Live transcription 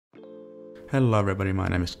Hello everybody, my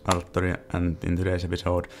name is Artturi and in today's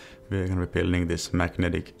episode we're going to be building this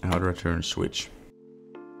magnetic out return switch.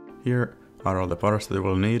 Here are all the parts that you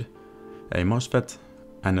will need: a MOSFET,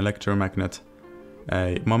 an electromagnet,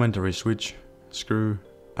 a momentary switch, screw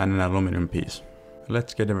and an aluminum piece.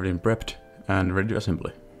 Let's get everything prepped and ready to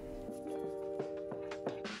assembly.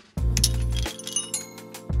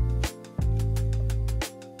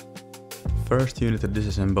 First you need to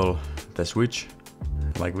disassemble the switch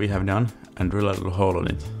like we have done and drill a little hole in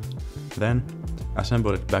it. Then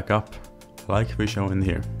assemble it back up like we show in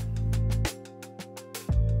here.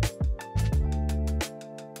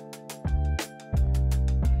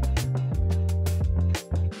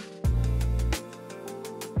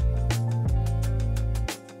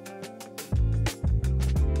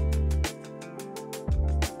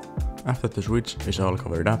 After the switch is all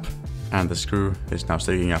covered up and the screw is now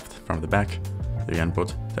sticking up from the back, you can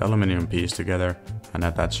put the aluminum piece together and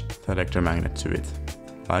attach the electromagnet to it,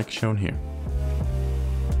 like shown here.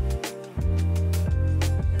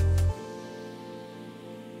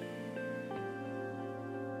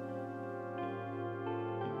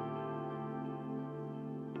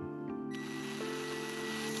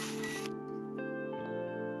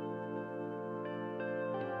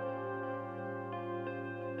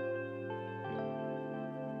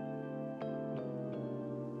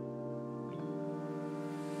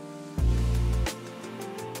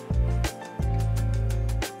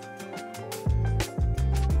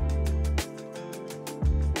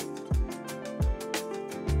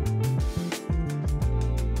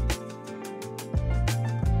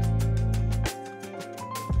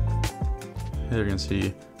 Here you can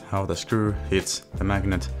see how the screw hits the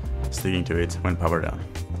magnet sticking to it when powered down.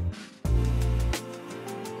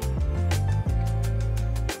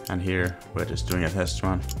 And here we're just doing a test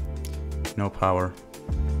run. No power.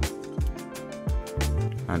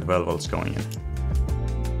 And 12 volts going in.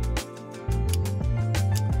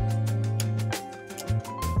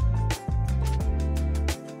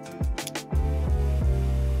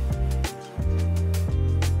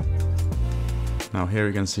 Now here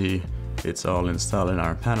you can see it's all installed in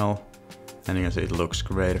our panel, and you can see it looks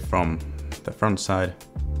great from the front side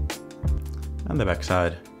and the back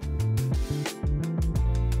side.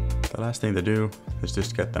 The last thing to do is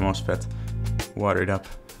just get the MOSFET wired up,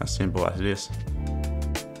 as simple as it is.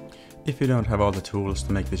 If you don't have all the tools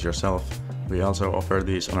to make this yourself, we also offer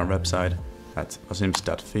these on our website at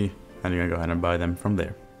osims.fi, and you can go ahead and buy them from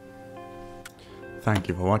there. Thank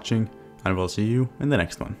you for watching, and we'll see you in the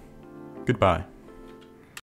next one. Goodbye.